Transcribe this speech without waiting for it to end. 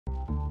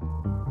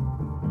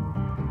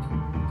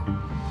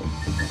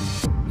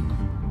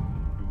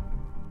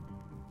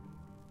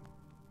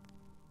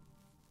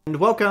And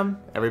welcome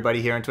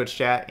everybody here in Twitch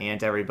chat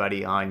and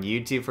everybody on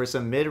YouTube for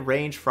some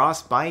Midrange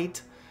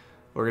Frostbite.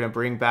 We're going to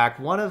bring back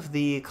one of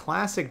the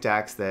classic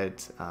decks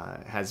that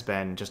has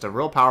been just a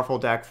real powerful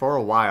deck for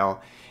a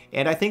while.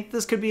 And I think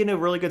this could be in a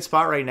really good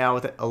spot right now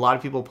with a lot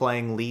of people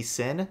playing Lee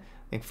Sin. I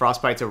think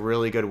Frostbite's a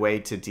really good way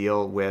to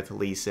deal with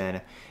Lee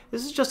Sin.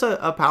 This is just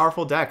a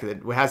powerful deck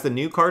that has the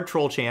new card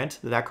Troll Chant.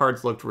 That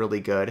card's looked really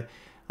good,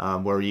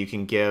 where you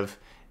can give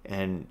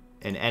an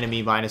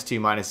enemy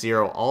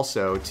 -2/-0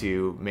 also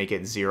to make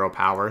it 0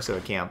 power so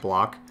it can't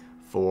block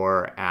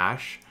for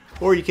Ashe.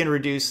 Or you can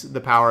reduce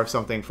the power of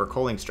something for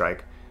Culling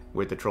Strike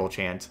with the Troll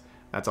Chant.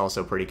 That's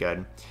also pretty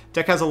good.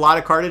 Deck has a lot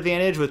of card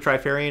advantage with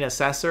Trifarian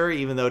Assessor.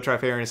 Even though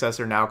Trifarian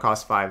Assessor now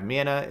costs 5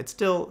 mana, it's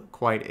still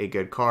quite a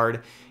good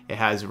card. It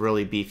has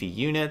really beefy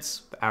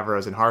units.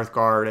 Avaros and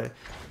Hearthguard,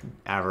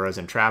 Avaros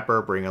and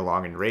Trapper bring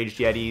along Enraged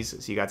Yetis,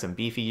 so you got some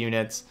beefy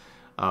units.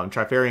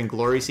 Trifarian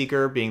Glory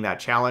Seeker, being that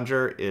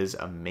challenger, is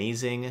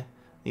amazing.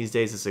 These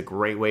days, it's a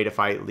great way to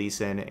fight Lee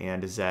Sin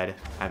and Zed,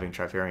 having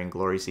Trifarian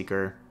Glory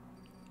Seeker.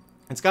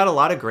 It's got a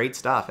lot of great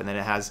stuff, and then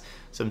it has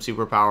some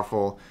super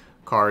powerful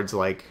cards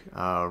like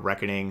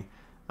Reckoning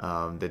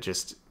that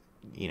just,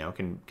 you know,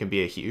 can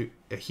be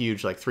a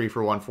huge like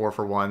 3-for-1,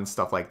 4-for-1,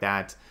 stuff like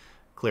that.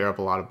 Clear up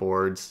a lot of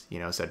boards. You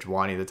know,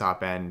 Sejuani at the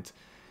top end.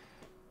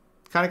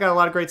 Kind of got a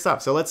lot of great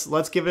stuff. So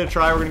let's give it a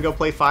try. We're gonna go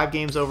play 5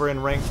 games over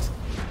in ranked.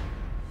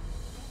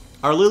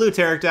 Our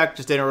Runeterra deck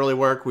just didn't really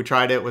work. We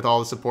tried it with all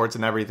the supports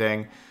and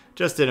everything.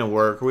 Just didn't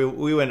work.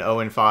 We went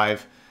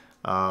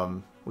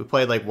 0-5. We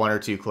played like 1 or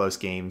 2 close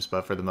games,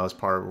 but for the most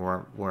part, we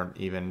weren't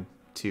even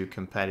too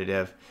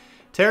competitive.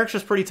 Terrek's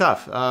just pretty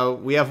tough.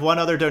 We have one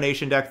other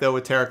donation deck, though,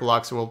 with Terrek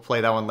Lux, so we'll play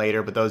that one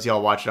later. But those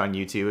y'all watch it on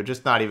YouTube, it's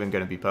just not even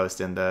going to be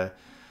posting the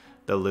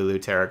Lulu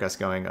Terrek, us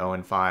going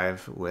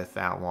 0-5 with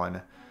that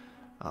one.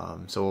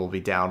 So we'll be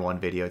down 1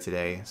 video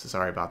today, so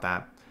sorry about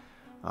that.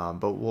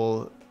 But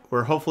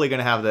we're hopefully going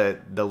to have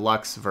the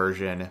Lux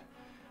version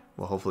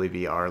will hopefully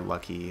be our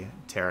lucky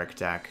Terrek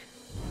deck.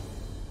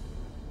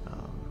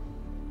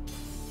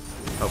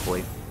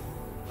 Hopefully.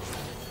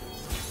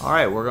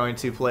 Alright, we're going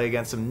to play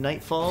against some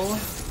Nightfall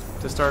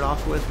to start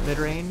off with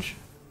Midrange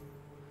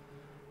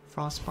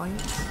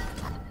Frostbite.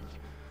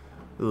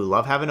 Ooh,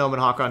 love having Omen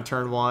Hawk on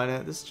turn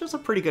 1. This is just a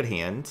pretty good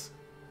hand.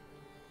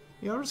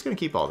 You know, we're just going to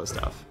keep all this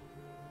stuff.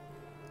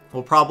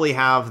 We'll probably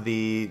have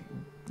the...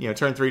 You know,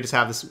 turn 3, just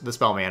have the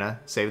spell mana.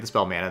 Save the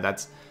spell mana.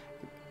 That's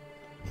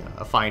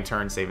a fine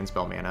turn, saving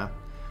spell mana.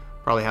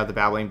 Probably have the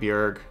Babbling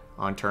Bjerg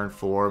on turn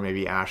 4,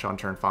 maybe Ashe on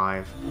turn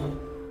 5.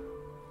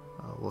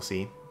 We'll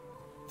see.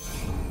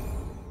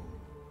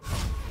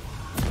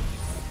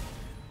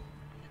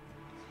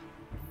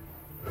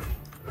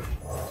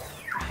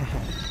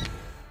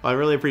 Well, I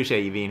really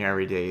appreciate you being here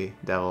every day,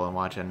 Devil, and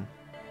watching.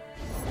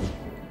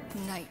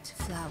 Night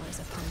flowers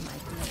upon my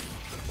blade.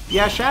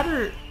 Yeah,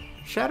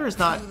 Shatter's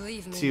not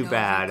too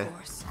bad,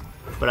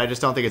 but I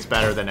just don't think it's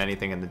better than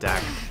anything in the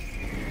deck.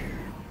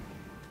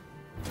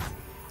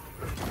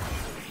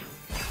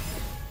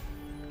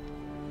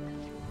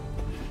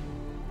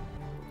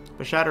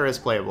 But Shatter is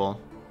playable.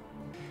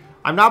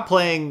 I'm not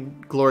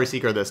playing Glory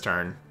Seeker this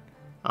turn,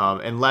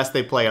 unless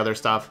they play other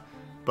stuff,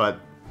 but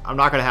I'm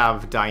not going to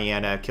have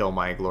Diana kill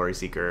my Glory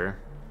Seeker.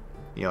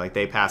 You know, like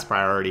they pass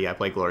priority, I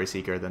play Glory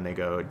Seeker, then they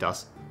go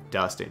dust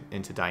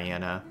into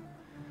Diana.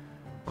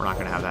 We're not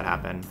going to have that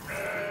happen.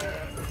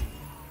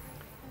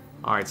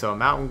 Alright, so a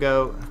Mountain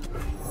Goat.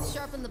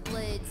 Sharpen the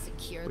blade,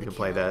 secure We can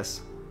play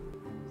this.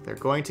 They're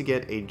going to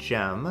get a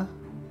gem.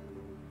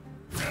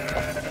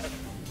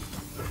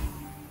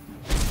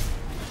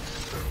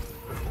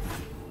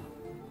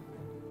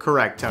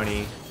 Correct,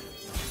 Tony.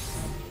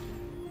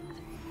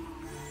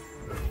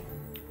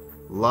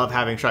 Love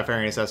having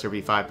Trifarian Assessor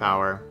be 5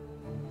 power.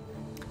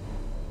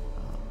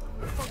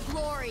 For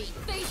glory,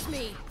 face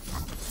me.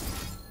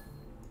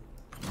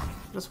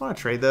 Just want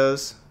to trade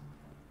those.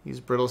 Use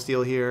Brittle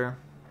Steel here.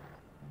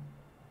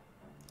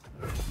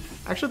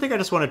 I actually think I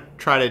just want to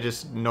try to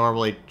just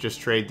normally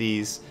just trade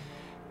these.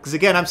 Because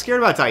again, I'm scared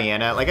about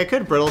Diana. Like I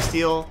could Brittle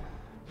Steel.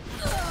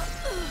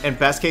 And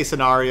best case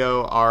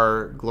scenario,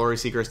 our Glory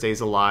Seeker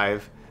stays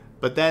alive.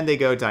 But then they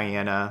go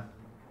Diana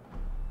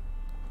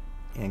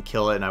and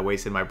kill it, and I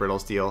wasted my Brittle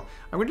Steel.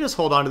 I'm going to just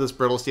hold on to this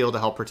Brittle Steel to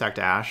help protect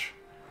Ashe.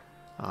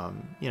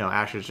 You know,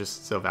 Ashe is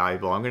just so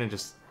valuable. I'm going to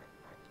just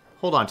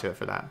hold on to it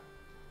for that.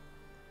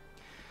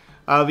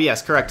 But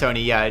yes, correct,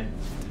 Tony. Yeah,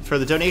 for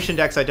the donation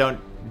decks, I don't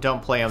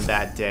play them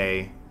that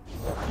day.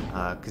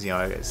 Because, you know,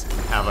 I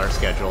have our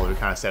schedule we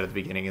kind of set at the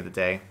beginning of the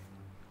day.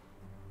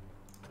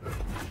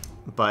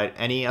 But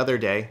any other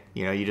day,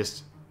 you know, you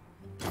just...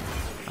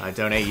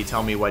 donate, you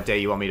tell me what day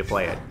you want me to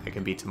play it. It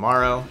can be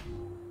tomorrow.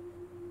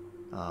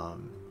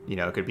 You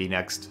know, it could be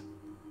next,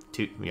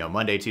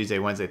 Monday, Tuesday,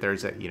 Wednesday,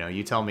 Thursday. You know,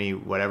 you tell me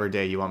whatever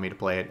day you want me to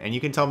play it. And you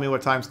can tell me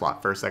what time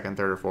slot, 1st, 2nd, 3rd,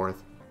 or 4th.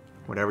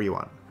 Whatever you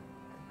want.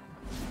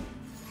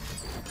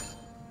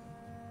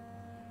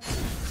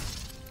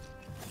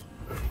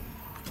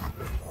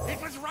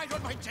 It was right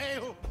on my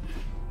tail.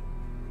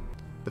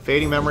 The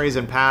Fading Memories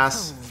and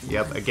Pass.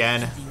 Yep,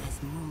 again.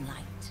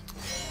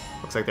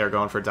 looks like they're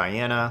going for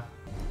Diana.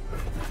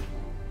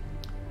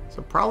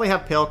 So probably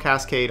have Pale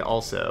Cascade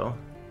also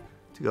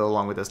to go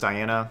along with this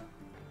Diana.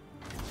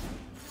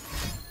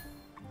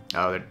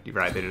 Oh, you're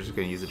right. They're just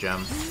going to use the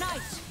gem.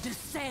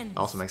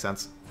 Also makes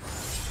sense.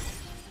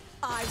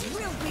 I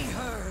will be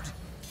heard.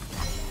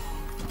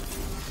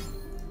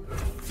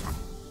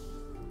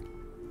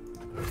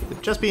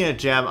 With just being a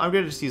gem, I'm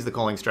going to just use the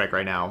Culling Strike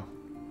right now.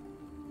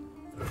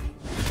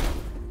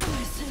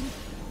 Listen.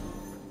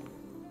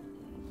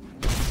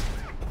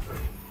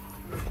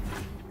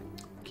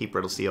 Keep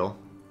Brittle Steel.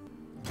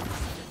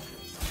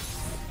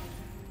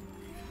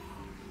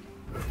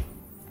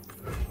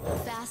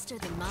 Faster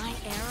than my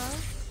arrow?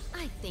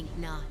 I think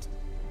not.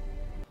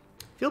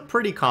 Feel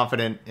pretty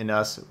confident in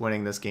us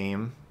winning this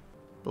game,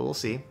 but we'll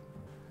see.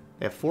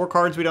 They have 4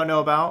 cards we don't know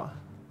about.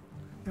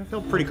 I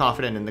feel pretty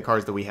confident in the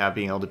cards that we have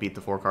being able to beat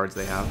the 4 cards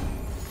they have.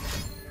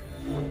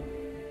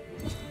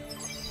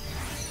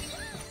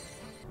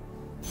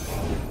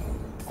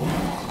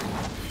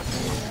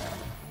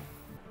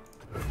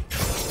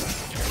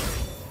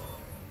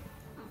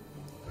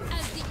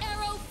 As the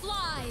arrow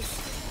flies.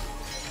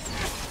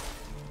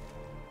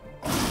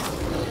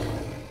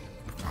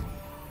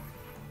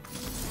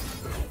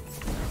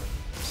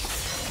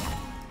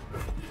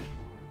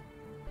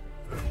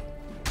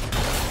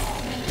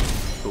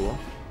 Cool.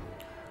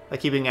 Like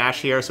keeping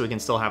Ashe here so we can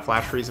still have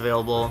Flash Freeze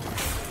available.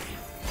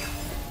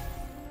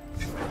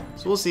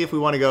 So we'll see if we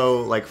want to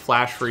go like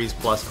Flash Freeze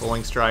plus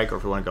Culling Strike or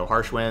if we want to go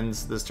Harsh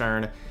Winds this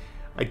turn.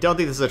 I don't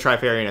think this is a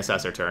Trifarian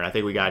Assessor turn. I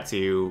think we got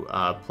to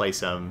play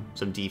some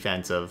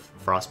defense of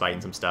Frostbite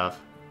and some stuff.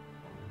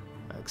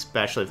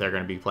 Especially if they're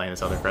going to be playing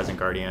this other Crescent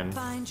Guardian.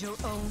 Find your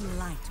own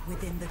light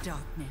within the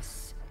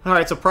darkness.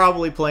 Alright, so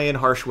probably playing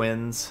Harsh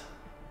Winds.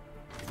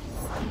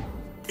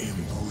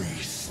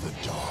 Embrace the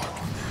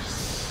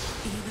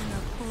darkness. Even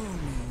a full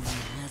moon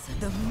has a...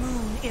 The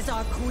moon is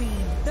our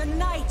queen. The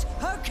night,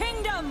 her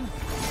kingdom.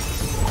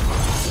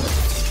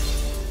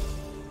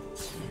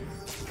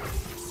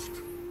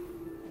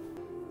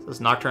 So this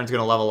Nocturne's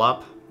going to level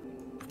up.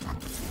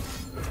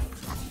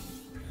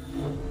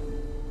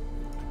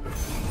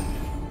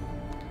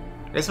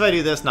 I guess if I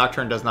do this,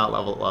 Nocturne does not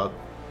level up.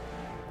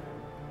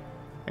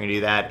 I can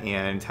do that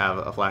and have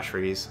a Flash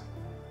Freeze.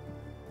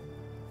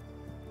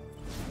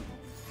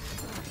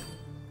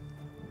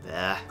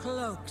 Bah.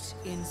 Cloaked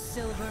in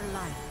silver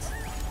light.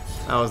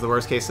 That was the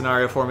worst case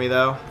scenario for me,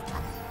 though.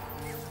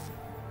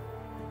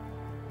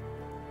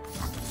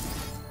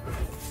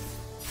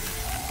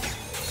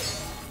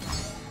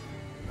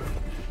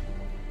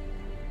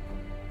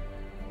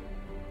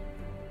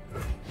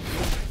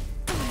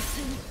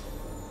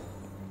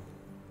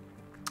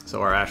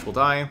 So our Ashe will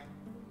die.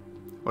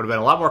 Would have been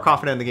a lot more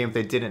confident in the game if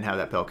they didn't have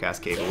that Pale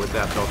Cascade, but with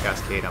that Pale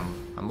Cascade,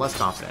 I'm less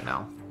confident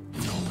now.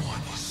 No one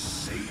is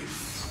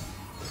safe.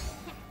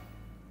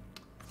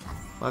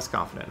 Less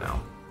confident now.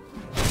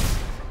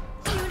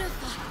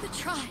 Unify the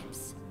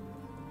tribes.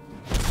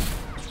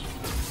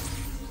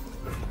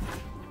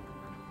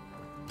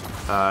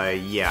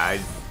 Yeah,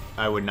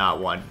 I would not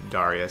want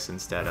Darius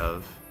instead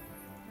of...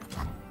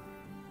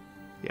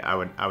 Yeah,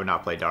 I would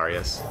not play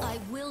Darius I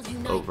will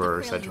unite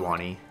over the Freljord.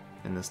 Sejuani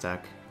in this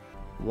deck.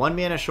 1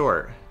 mana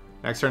short.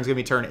 Next turn's gonna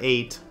be turn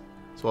 8.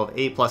 So we'll have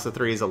 8 plus the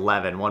 3 is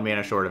 11. 1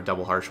 mana short of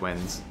double Harsh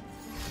Winds.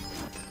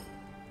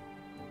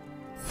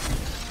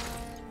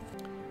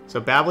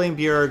 So Babbling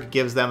Bjerg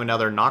gives them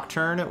another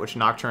Nocturne, which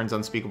Nocturne's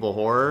Unspeakable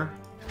Horror.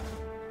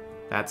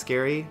 That's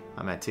scary.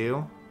 I'm at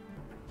 2.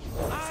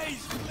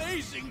 Eyes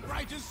blazing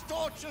bright as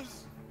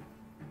torches.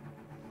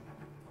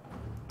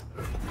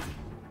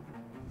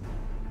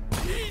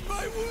 Heed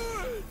my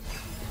words.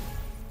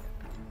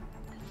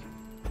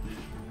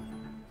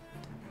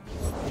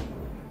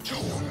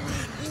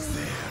 Torment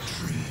their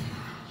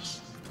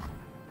dreams.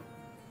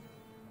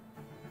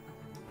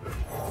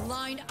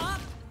 Line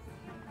up.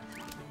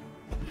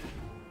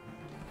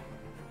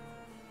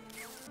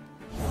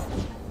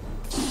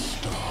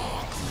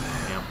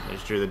 Yeah, I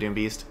just drew the Doom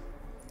Beast.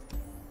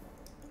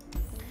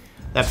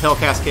 That Pale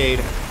Cascade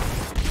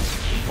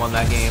won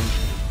that game.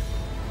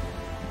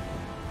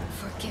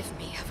 Forgive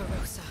me,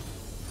 Avarosa.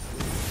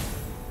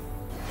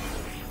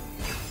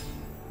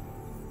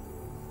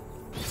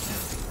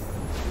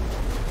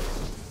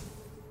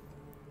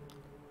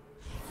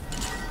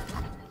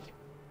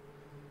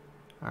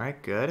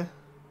 Alright, good.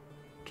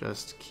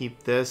 Just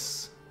keep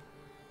this.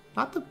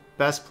 Not the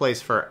best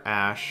place for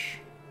Ashe.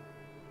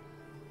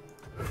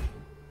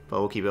 But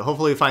we'll keep it.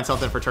 Hopefully we find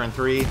something for turn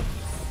 3.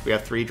 We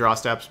have 3 draw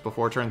steps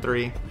before turn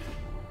 3.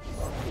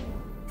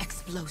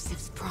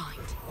 Explosives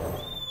primed.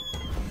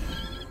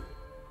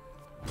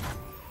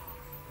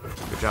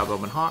 Good job,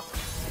 Omen Hawk.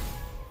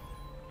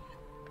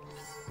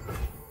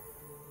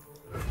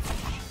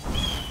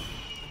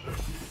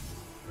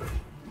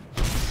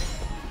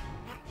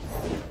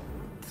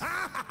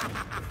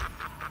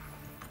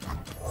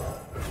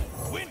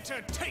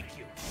 Winter take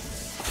you.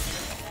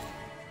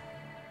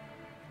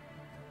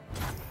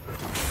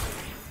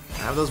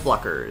 Have those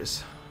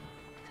blockers.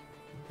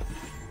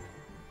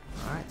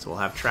 Alright, so we'll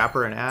have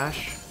Trapper and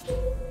Ashe.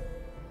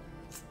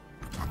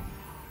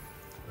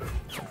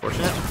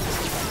 Unfortunate.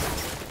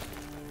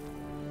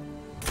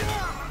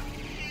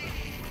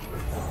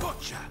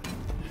 Gotcha.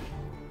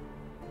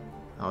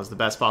 That was the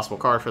best possible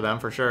card for them,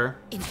 for sure.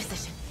 In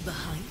position.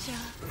 Behind ya.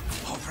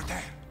 Over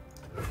there.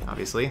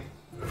 Obviously.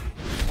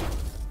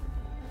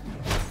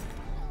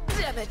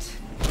 Damn it.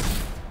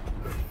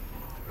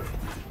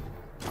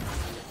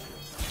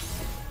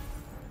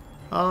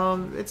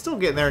 It's still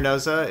getting there,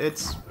 Noza.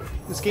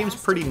 This game's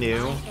pretty new,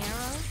 My arrow?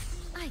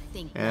 I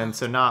think and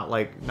so not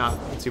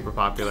super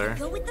popular.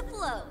 go with the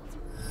flow.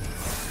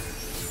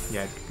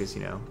 Yeah, because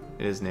you know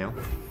it is new.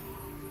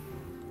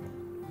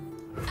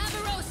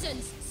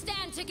 Avarosans,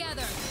 stand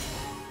together.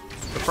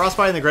 The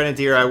Frostbite and the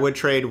Grenadier, I would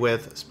trade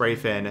with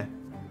Sprayfin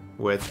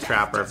with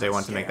Trapper if they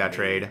want to make that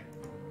trade.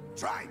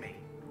 Try me.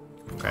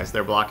 Okay, so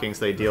they're blocking,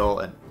 so they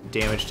deal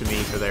damage to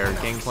me for their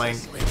Gangplank.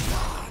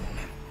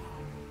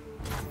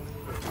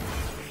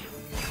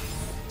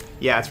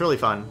 Yeah, it's really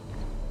fun.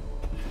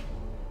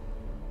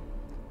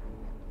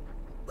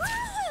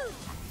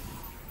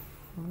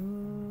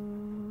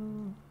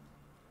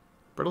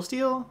 Brittle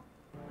Steel?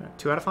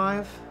 2 out of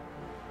 5?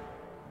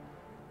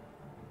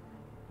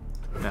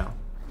 No.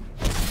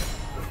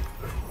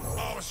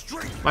 Our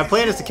strength. My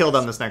plan is to kill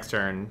them this next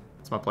turn.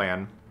 That's my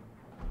plan.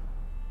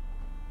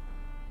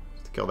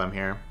 Just to kill them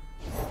here.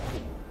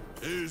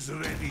 Who's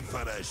ready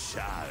for a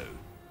show?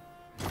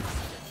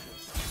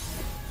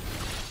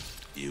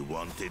 You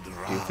wanted Do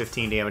wrath.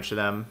 15 damage to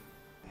them.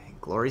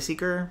 Glory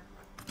Seeker?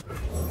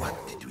 What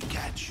did we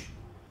catch?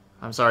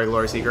 I'm sorry,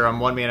 Glory Seeker. I'm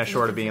 1 mana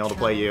short of being able to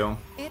play you.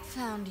 It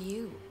found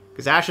you.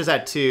 Because Ashe is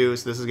at 2,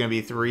 so this is going to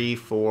be 3,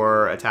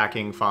 4,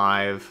 attacking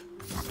 5.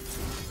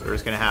 They're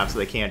just going to have so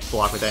they can't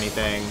block with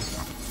anything.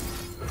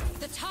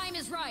 The time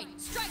is right.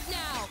 Strike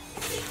now.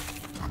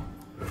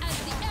 As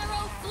the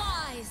arrow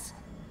flies,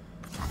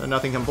 So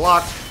nothing can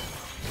block.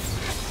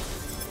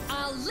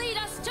 I'll lead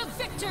us to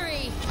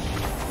victory.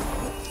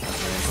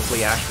 And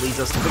hopefully Ashe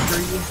leads us to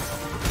victory.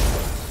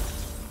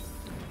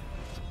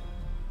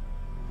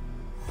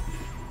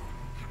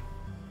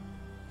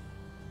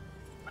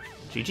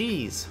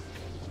 GG's.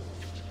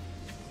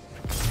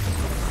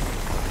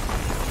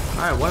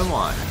 Alright,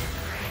 1-1.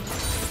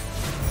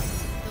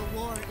 The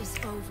war is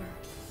over.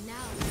 Now.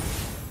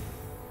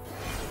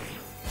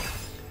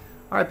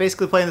 Alright,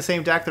 basically playing the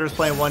same deck. They're just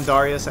playing one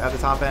Darius at the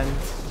top end.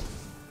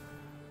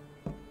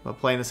 But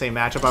playing the same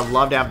matchup. I'd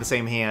love to have the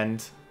same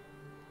hand.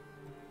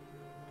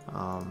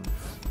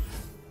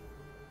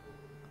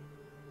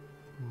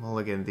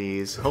 Mulligan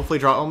these. Hopefully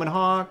draw Omen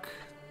Hawk.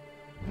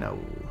 No.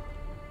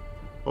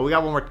 Well, we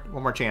got one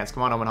more chance.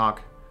 Come on, Omen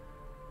Hawk.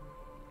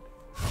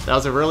 That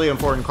was a really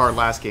important card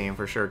last game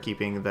for sure,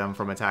 keeping them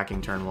from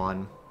attacking turn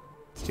 1.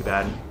 It's too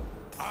bad.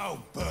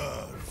 I'll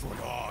burn for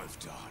what I've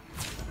done.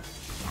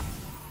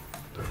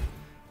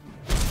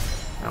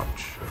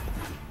 Ouch.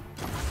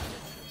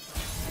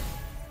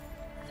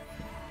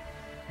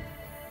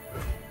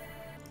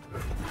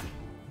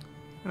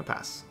 I'm gonna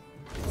pass.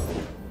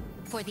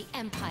 For the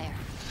Empire.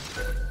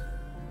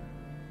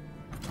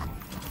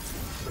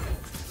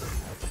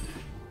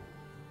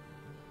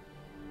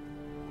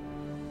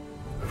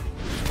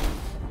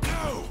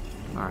 No!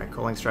 Alright,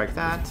 Culling Strike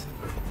that.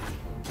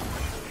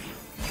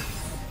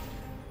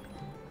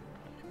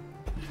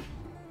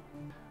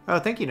 Oh,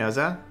 thank you,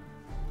 Noza.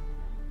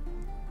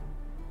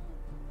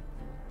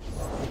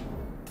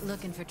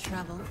 Looking for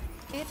trouble?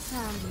 It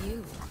found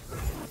you.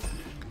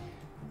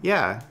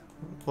 Yeah.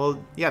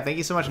 Well, yeah, thank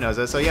you so much,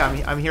 Noza. So yeah,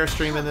 I'm here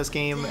streaming this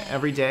game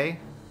every day.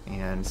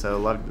 And so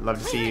love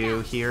to see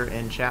you here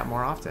in chat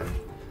more often.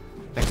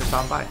 Thanks for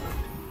stopping by.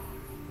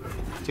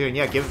 Dude, and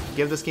yeah,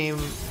 give this game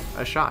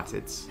a shot.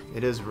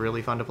 It is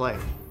really fun to play.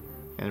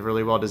 And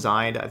really well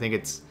designed. I think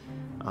it's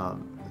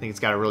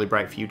got a really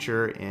bright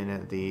future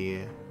in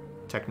the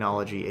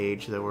technology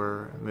age that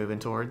we're moving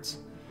towards.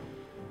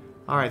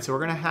 Alright, so we're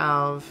gonna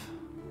have,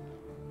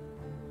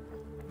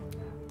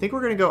 I think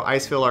we're gonna go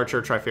Icefield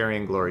Archer,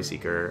 Trifarian, Glory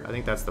Seeker. I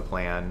think that's the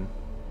plan.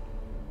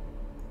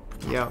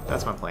 Yeah,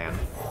 that's my plan.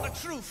 A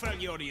true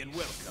Freljordian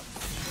welcome.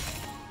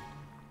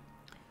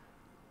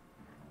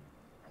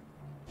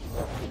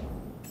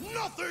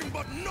 Nothing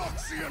but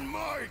Noxian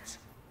might!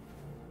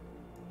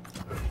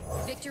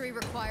 Victory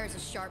requires a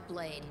sharp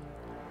blade.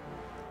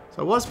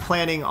 So I was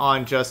planning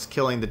on just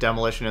killing the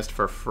Demolitionist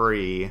for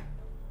free,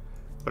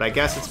 but I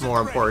guess it's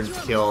more important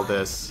to kill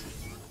this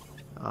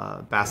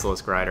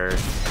Basilisk Rider.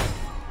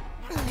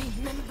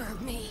 Remember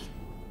me.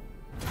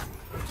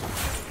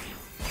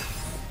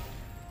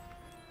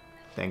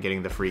 Than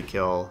getting the free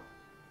kill.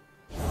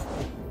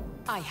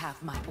 I have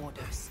my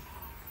orders.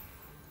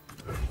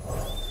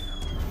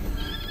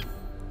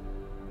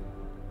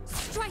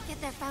 Strike at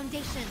their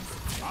foundations.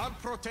 I'll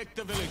protect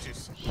the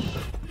villages.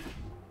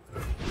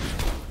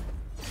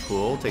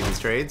 Cool, take these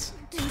trades.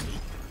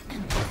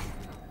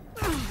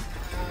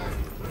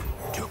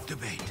 Took the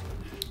bait.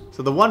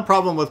 So the one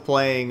problem with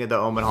playing the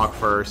Omen Hawk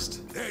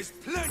first There's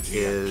plenty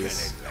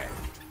is,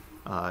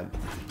 of left.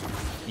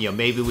 you know,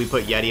 maybe we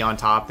put Yeti on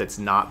top that's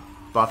not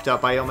buffed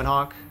up by Omen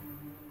Hawk.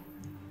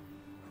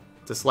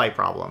 It's a slight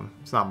problem.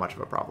 It's not much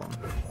of a problem.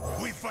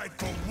 We fight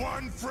for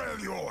one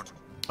Freljord.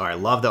 All right,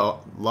 love the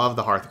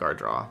Hearthguard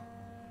draw.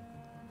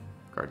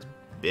 Card's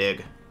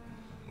big.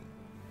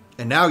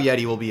 And now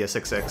Yeti will be a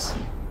 6/6.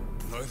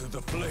 Neither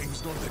the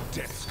flames nor the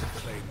depths can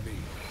claim me.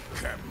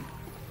 Cam.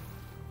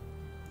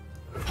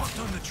 Hot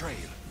on the trail.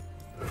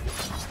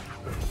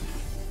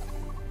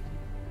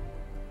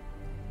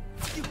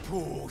 You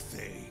poor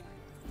thing.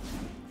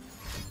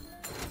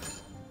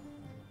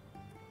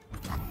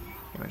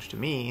 Damage to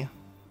me.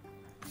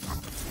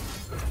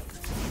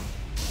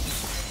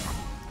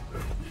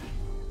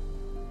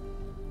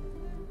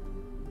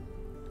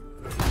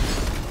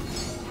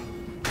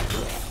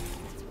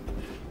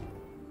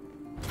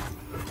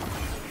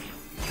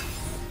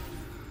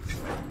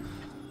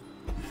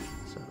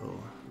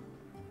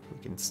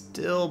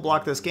 Still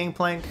block this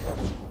Gangplank.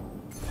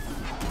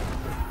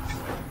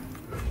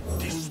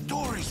 These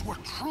stories were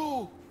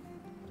true.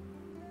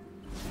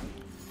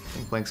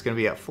 Gangplank's gonna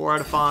be at 4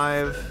 out of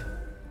 5.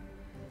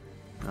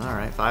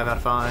 Alright, 5 out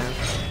of 5.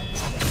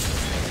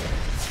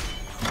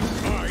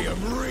 I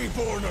am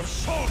reborn of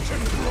salt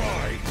and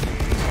brine.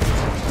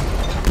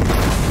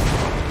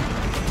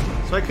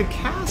 So I could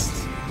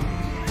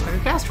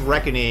cast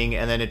Reckoning,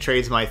 and then it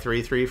trades my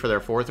 3/3 for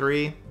their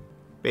 4/3.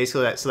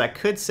 Basically, that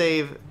could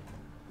save.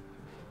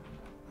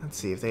 Let's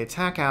see, if they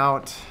attack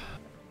out...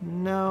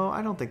 No,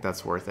 I don't think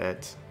that's worth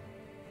it.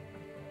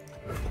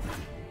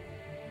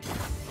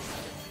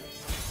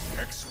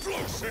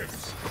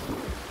 Explosives!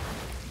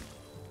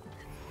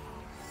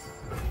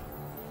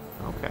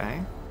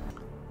 Okay.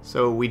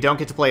 So we don't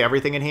get to play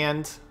everything in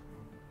hand.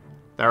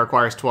 That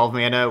requires 12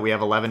 mana. We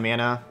have 11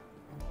 mana.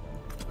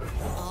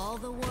 All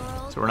the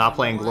world So we're not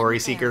playing Glory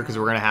Seeker because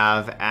we're going to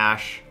have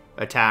Ashe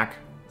attack,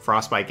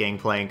 Frostbite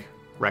Gangplank,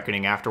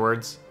 Reckoning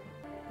afterwards.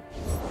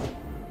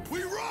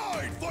 We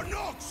ride for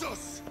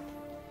Noxus!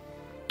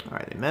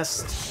 Alright, they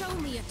missed. Show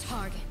me a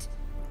target.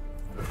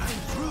 I'm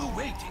through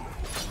waiting.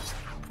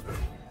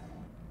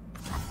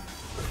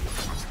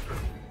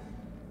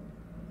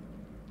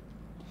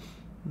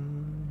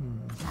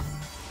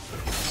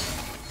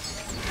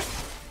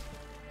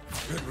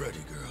 Get ready,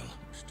 girl.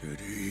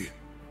 Steady.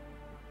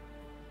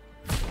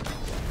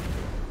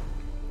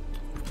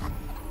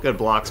 Good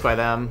blocks by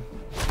them.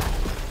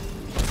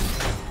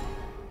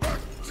 Back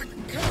to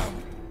camp.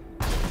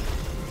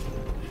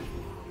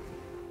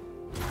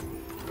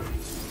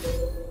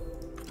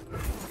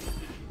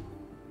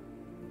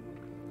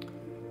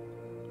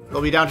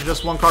 They'll be down to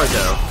just one card,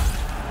 though.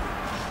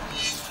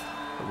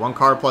 One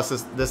card plus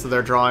this that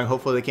they're drawing.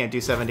 Hopefully they can't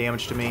do 7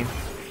 damage to me.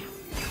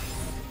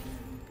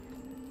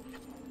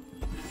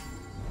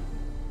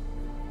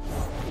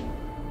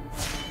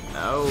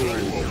 No,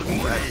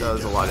 that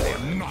does a lot of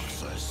damage.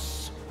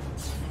 Noxus.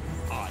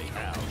 I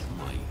have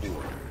my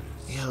orders.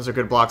 Yeah, those are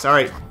good blocks. All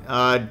right,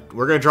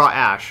 we're gonna draw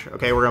Ashe.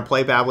 Okay, we're gonna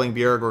play Babbling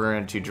Bjerg. We're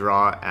going to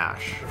draw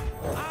Ashe.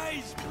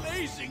 Eyes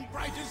blazing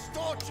bright as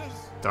torches.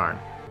 Darn.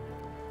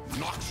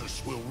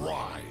 Noxus will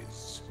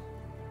rise.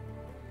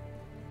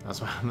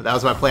 That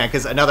was my plan,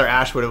 because another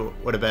Ashe would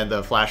have been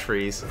the flash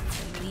freeze.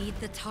 Lead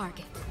the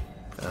target.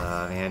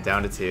 Man,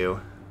 down to 2.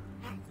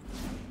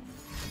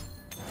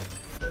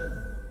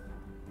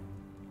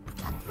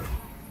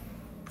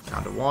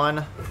 Down to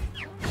 1.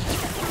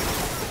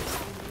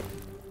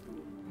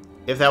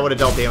 If that would have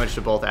dealt damage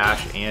to both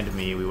Ashe and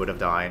me, we would have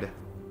died.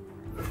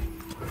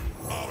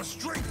 Our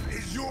strength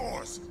is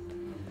yours.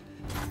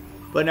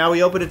 But now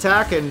we open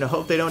attack and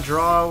hope they don't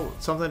draw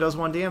something that does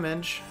 1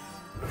 damage.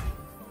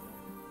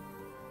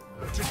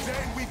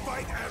 Today we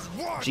fight as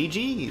one.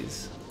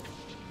 GG's.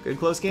 Good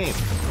close game.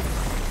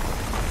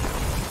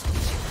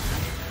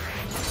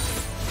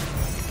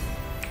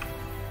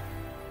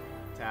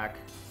 Attack.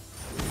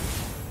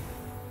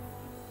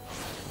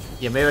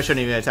 Yeah, maybe I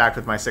shouldn't even attack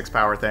with my 6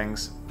 power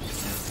things.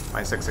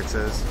 My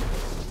 6/6s.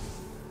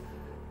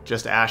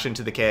 Just Ashe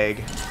into the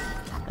keg.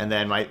 And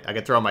then I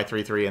could throw my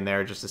 3/3 in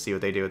there just to see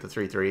what they do with the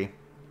 3/3.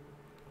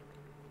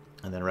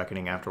 And then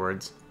Reckoning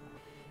afterwards.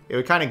 It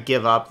would kind of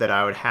give up that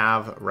I would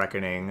have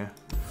Reckoning.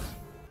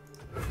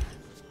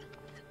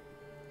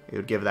 It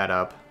would give that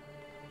up.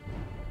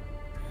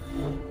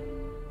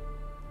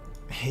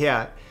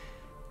 Yeah.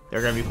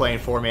 They're going to be playing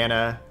 4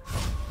 mana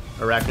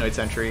Arachnoid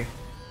Sentry.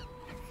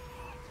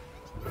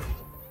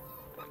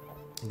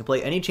 They can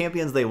play any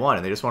champions they want,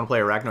 and they just want to play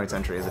Arachnoid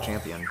Sentry as a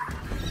champion.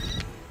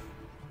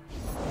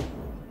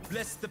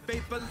 Bless the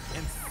faithful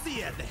and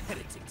sear the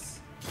heretics.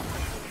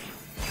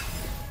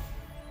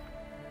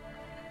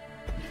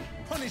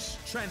 Punish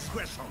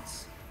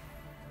transgressions.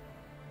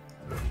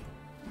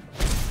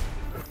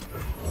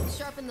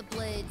 Sharpen the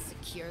blade,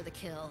 secure the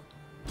kill.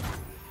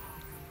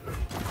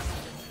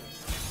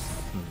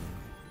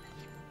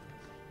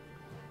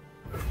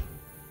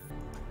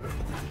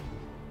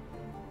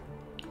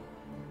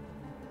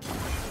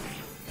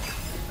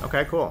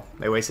 Okay, cool.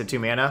 They wasted 2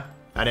 mana.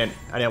 I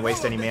didn't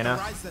waste any mana.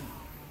 Horizon.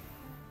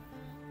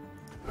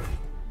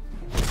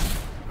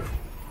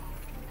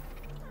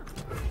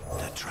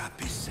 The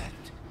trap is set.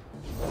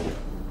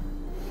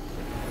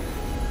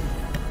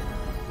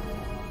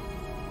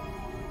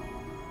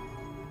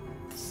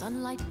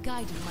 Sunlight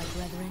guide you, my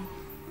brethren.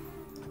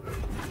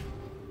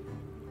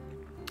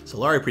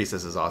 Solari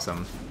Priestess is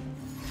awesome.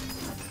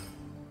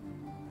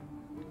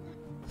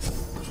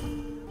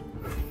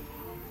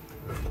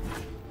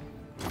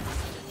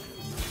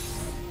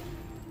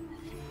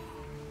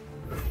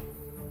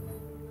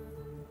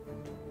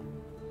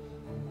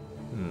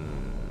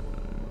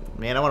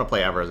 Man, I want to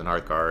play Ever as an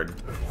Hearth card.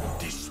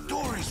 These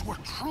stories were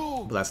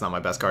true. But that's not my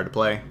best card to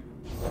play.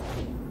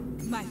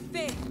 My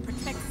faith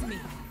protects me.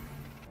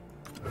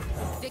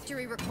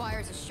 Victory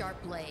requires a sharp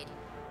blade.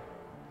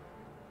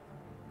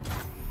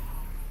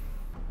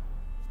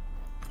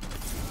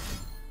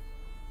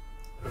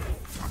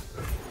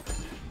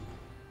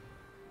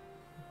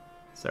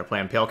 So they're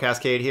playing Pale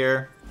Cascade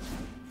here.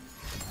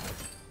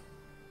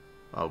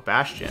 Oh,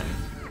 Bastion.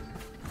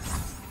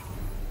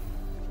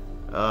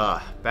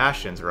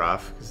 Bastion's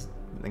rough. 'Cause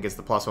I think it's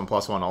the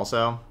 +1/+1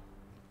 also.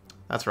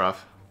 That's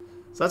rough.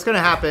 So that's gonna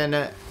happen.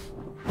 I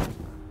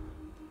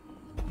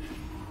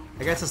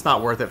guess it's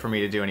not worth it for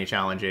me to do any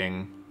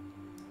challenging.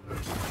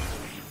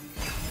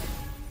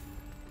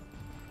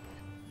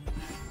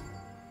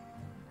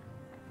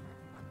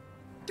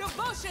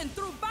 Devotion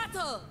through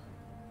battle.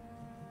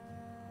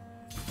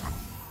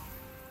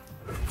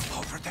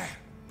 Over there.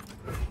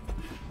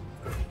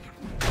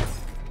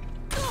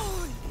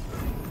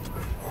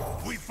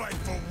 We fight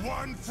for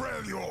one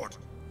Freljord.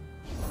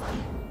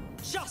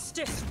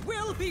 Justice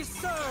will be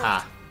served.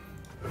 Ah.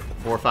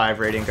 4/5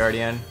 Radiant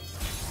Guardian.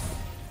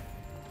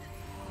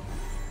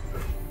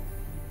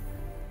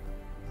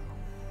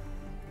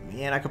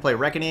 Man, I could play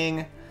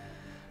Reckoning,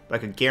 but I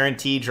could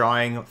guarantee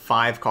drawing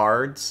 5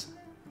 cards.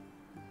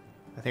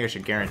 I think I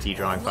should guarantee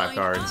drawing 5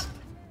 cards.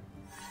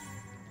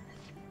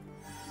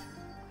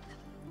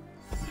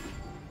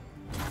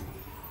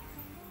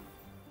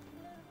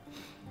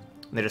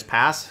 And they just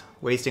pass,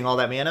 wasting all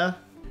that mana?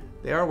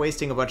 They are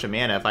wasting a bunch of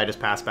mana if I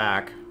just pass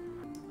back.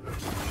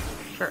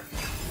 Sure.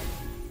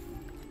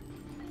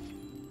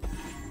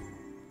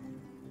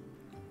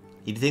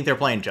 You think they're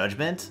playing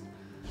Judgment?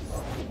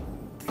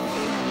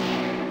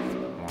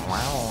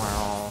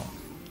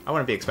 I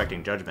wouldn't be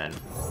expecting Judgment.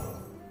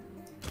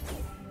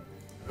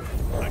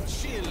 A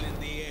chill in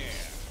the air.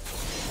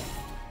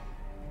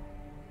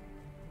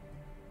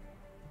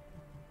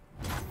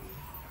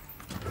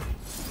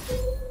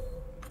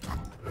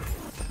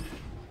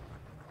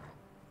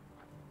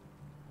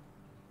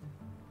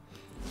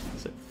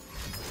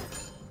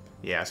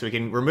 Yeah, so we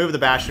can remove the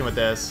Bastion with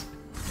this.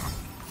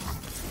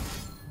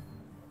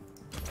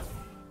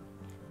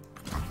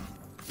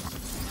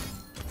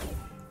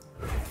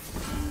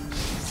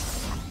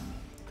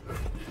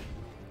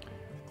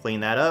 Clean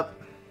that up.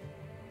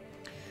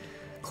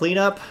 Clean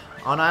up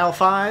on aisle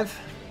 5.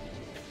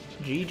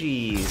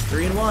 GG's.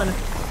 3-1.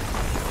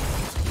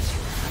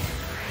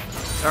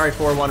 Sorry,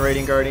 4-1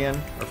 Radiant Guardian.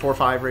 Or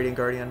 4-5 Radiant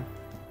Guardian.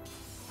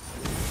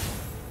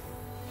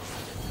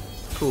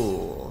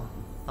 Cool.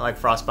 I like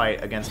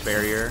Frostbite against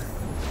Barrier.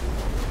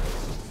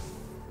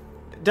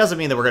 It doesn't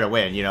mean that we're going to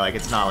win, you know, like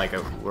it's not like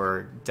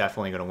we're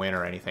definitely going to win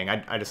or anything.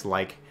 I just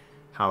like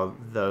how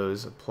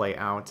those play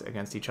out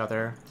against each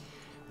other.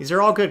 These are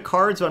all good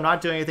cards, but I'm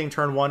not doing anything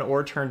turn 1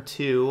 or turn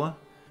 2.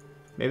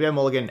 Maybe I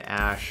mulligan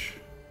Ashe.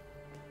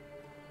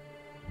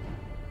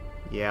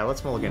 Yeah,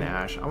 let's mulligan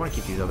Ashe. I want to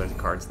keep these other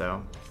cards,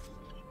 though.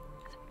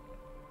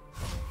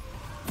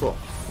 Cool.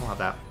 We'll have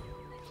that.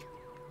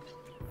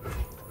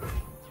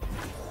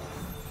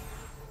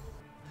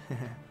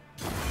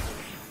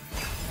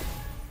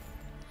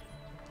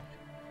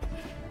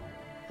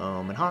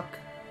 And Hawk.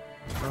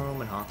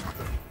 And Hawk.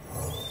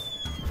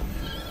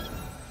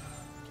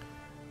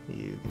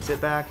 You can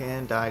sit back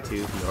and die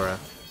to Fiora.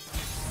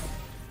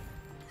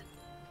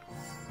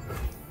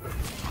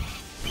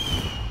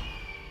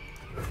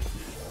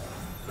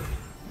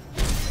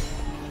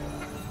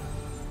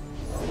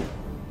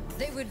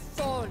 They would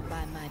fall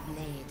by my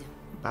blade.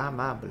 By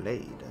my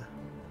blade,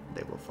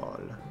 they will fall.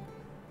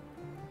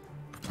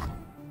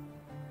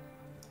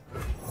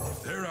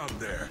 If they're out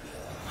there,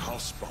 I'll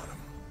spot them.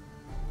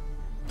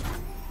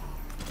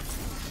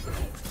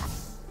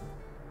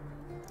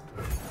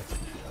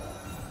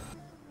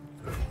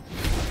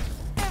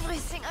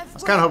 I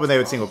was kind of hoping they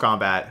would single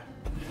combat,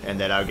 and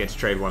that I would get to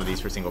trade one of these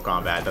for single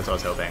combat. That's what I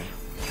was hoping.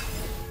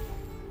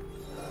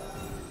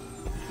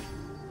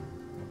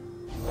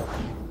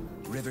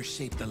 River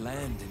shape the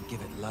land and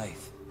give it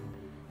life.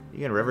 You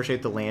can river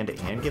shape the land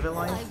and give it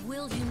life? I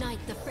will unite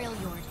the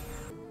Freljord.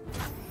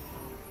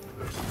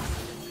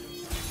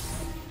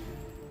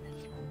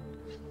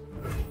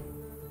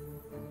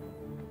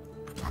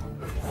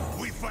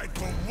 We fight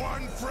for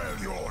one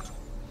Freljord.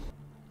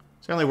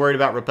 Certainly worried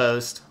about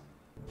riposte.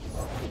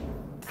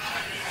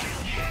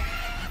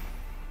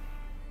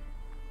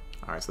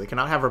 Alright, so they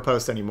cannot have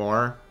riposte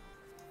anymore.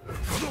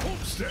 For the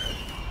homestead.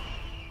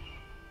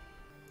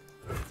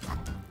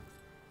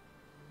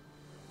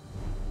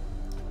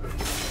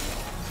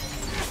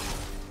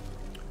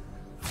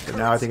 So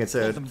now I think it's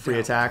a free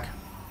attack.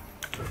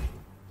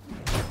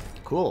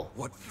 Cool.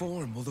 What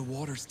form will the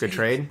waters Good take?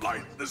 trade.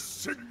 Light the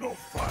signal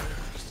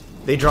fires.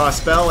 They draw a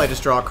spell, I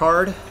just draw a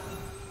card.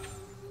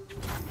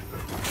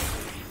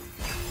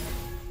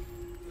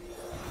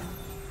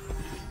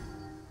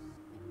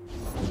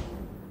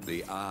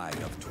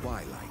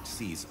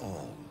 sees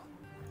all.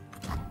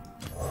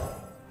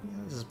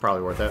 This is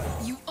probably worth it.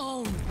 You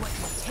own what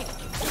you take.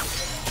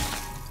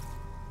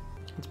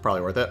 It's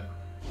probably worth it.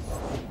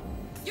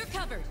 You're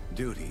covered.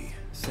 Duty,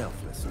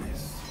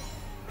 selflessness,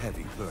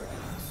 heavy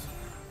burdens.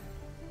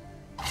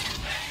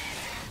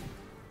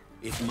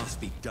 It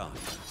must be done.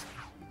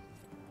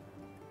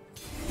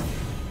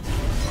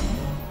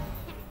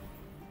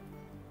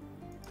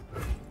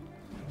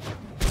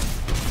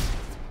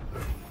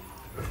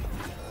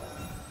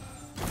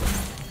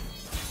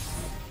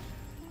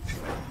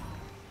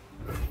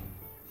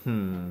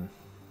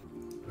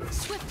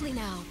 Swiftly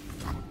now.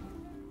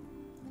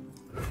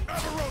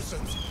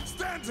 Amarosans,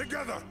 stand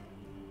together!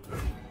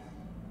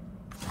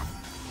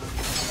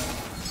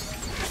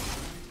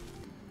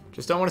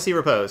 Just don't want to see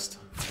riposte.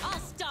 I'll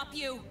stop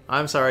you.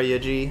 I'm sorry,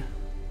 Yuji.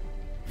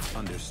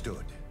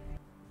 Understood.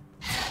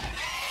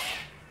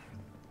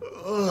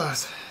 Ugh.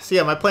 So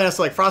yeah, my plan is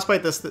to like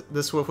frostbite this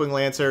Swiftwing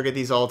Lancer, get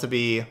these all to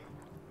be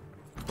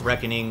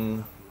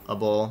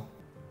reckoning-able,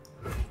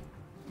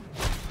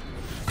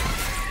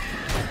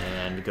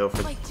 and go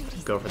for that.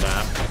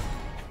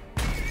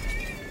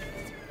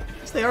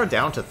 So they are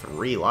down to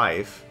 3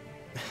 life,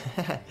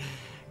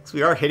 because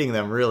we are hitting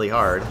them really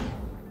hard.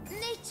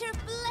 Nature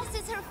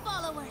blesses her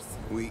followers.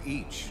 We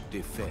each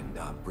defend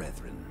our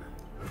brethren.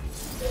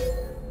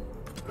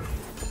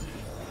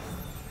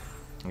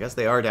 I guess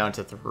they are down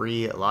to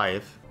 3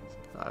 life.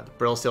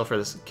 Brittle Steel for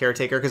this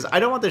Caretaker, because I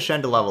don't want the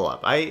Shen to level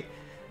up.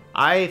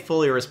 I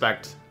fully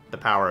respect the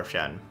power of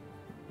Shen.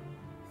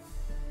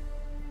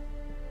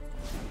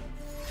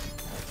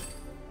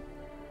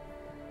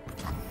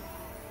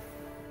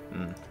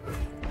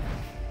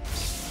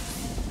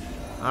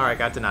 Alright,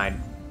 got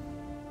denied.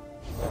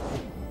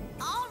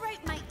 I'll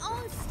write my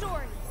own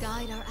story.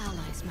 Guide our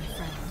allies, my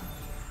friend.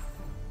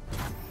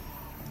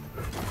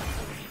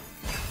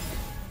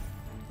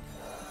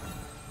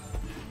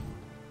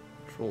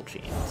 Troll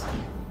chains.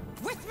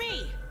 With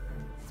me!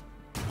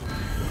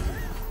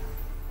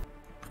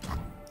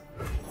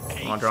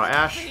 I want to draw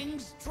Ashe.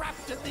 Things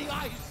trapped in the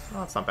ice.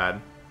 Oh, that's not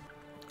bad.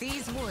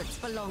 These woods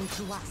belong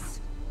to us.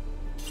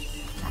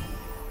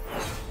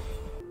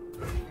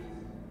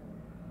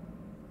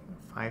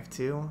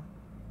 5-2.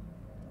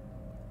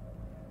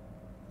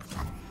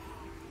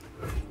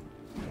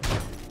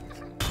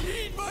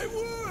 Heed my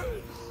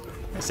words.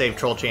 I saved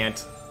Troll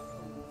Chant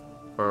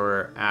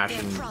for Ashe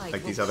and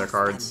like these other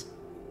cards.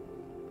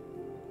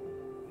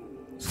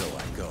 So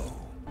I go.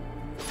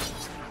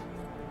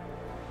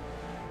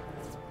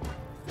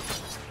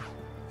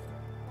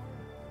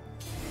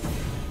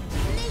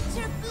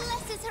 Nature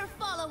blesses her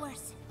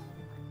followers.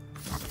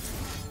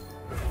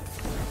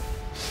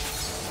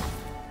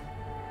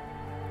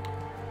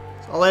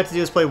 So all I have to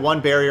do is play 1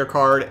 barrier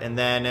card, and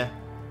then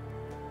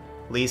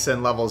Lee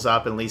Sin levels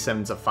up, and Lee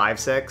Sin's a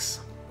 5-6.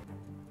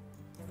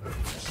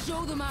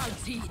 Show them our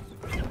teeth.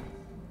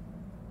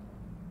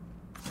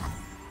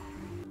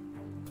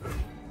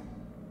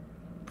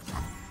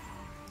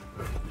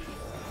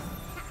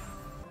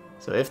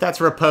 So if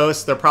that's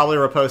riposte, they're probably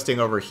riposting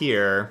over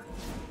here.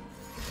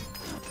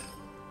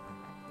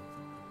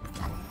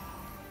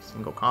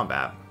 Single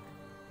combat.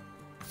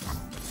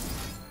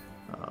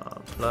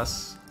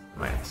 Plus,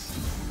 minus.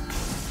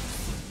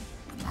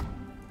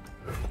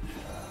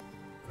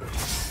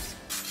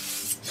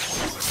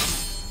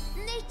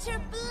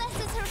 Nature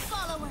blesses her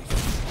followers.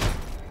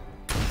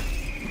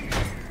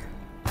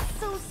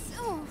 So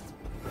soon.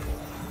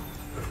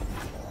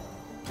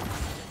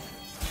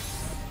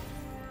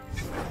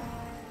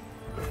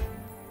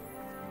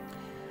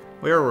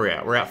 Where are we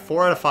at? We're at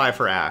 4 out of 5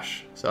 for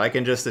Ashe. So I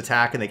can just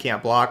attack and they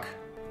can't block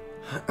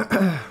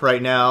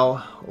right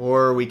now.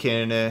 Or we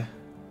can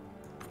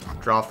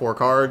draw 4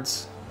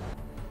 cards.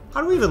 How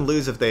do we even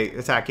lose if they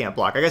attack can't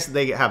block? I guess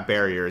they have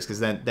barriers,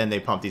 because then they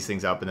pump these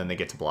things up and then they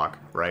get to block,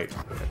 right?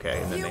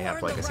 Okay, and then they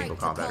have like a single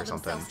combat or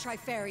something.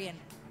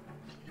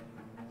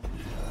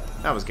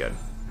 That was good.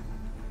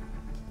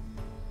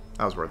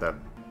 That was worth it.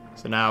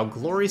 So now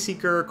Glory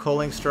Seeker,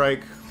 Culling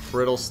Strike,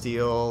 Brittle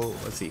Steel.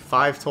 Let's see,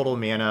 5 total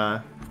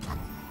mana.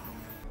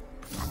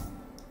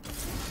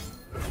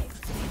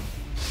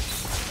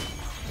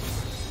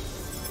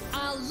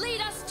 I'll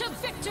lead us to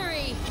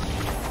victory.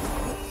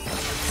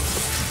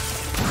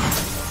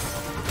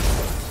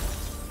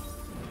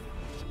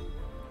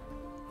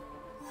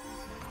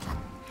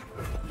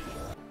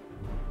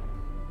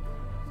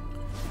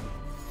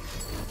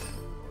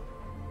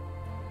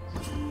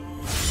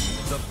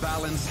 The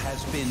balance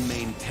has been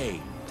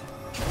maintained.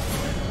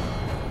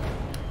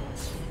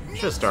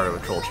 Should have started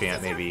with Troll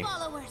Chant, maybe.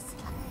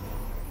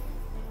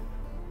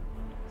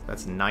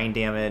 That's 9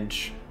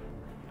 damage.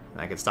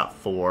 I can stop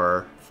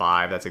 4,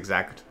 5. That's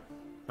exact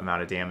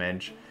amount of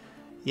damage.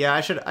 Yeah,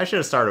 I should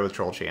have started with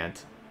Troll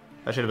Chant.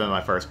 That should have been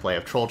my first play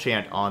of Troll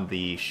Chant on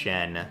the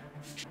Shen. That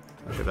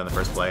should have been the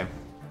first play.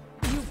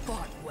 You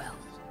fought well.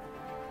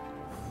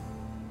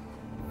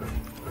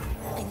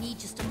 I need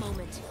just a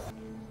moment.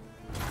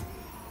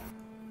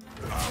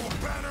 Our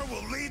banner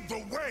will lead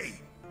the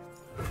way.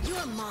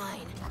 You're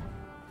mine.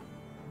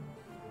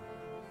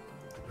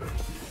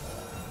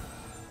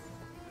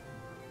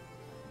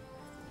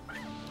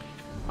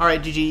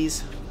 Alright,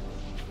 GG's.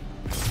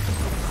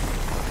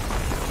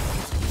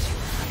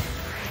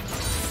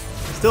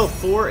 Still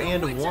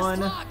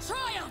 4-1.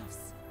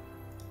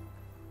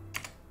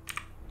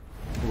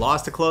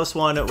 Lost a close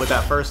one with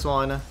that first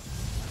one,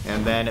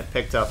 and then it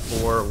picked up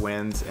 4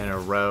 wins in a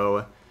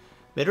row.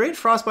 Midrange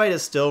Frostbite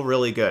is still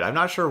really good. I'm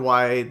not sure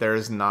why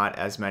there's not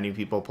as many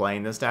people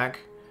playing this deck.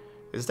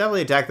 It's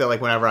definitely a deck that,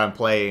 like, whenever I'm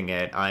playing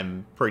it,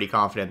 I'm pretty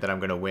confident that I'm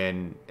going to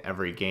win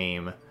every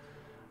game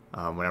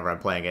whenever I'm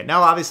playing it.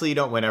 Now, obviously, you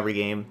don't win every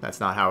game. That's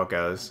not how it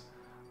goes.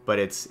 But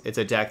it's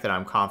a deck that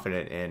I'm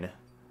confident in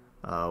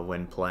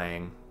when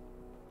playing.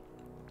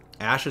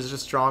 Ashe is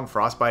just strong.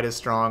 Frostbite is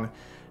strong.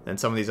 And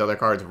some of these other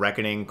cards,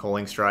 Reckoning,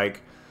 Culling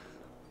Strike,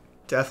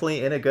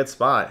 definitely in a good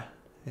spot.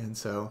 And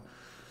so,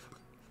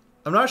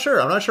 I'm not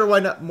sure. I'm not sure why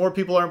not more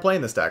people aren't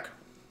playing this deck.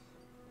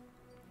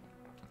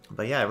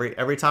 But yeah,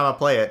 every time I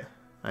play it,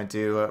 I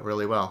do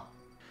really well.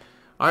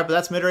 Alright, but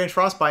that's Midrange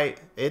Frostbite.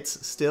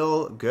 It's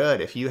still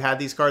good. If you had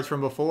these cards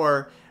from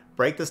before,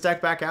 break this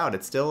deck back out.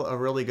 It's still a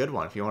really good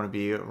one if you want to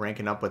be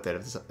ranking up with it.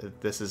 If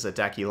this is a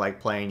deck you like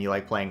playing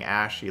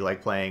Ashe, you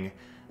like playing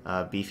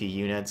beefy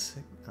units,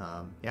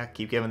 yeah,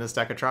 keep giving this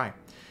deck a try.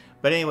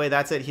 But anyway,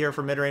 that's it here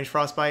for Midrange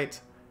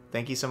Frostbite.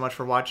 Thank you so much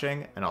for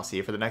watching, and I'll see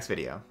you for the next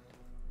video.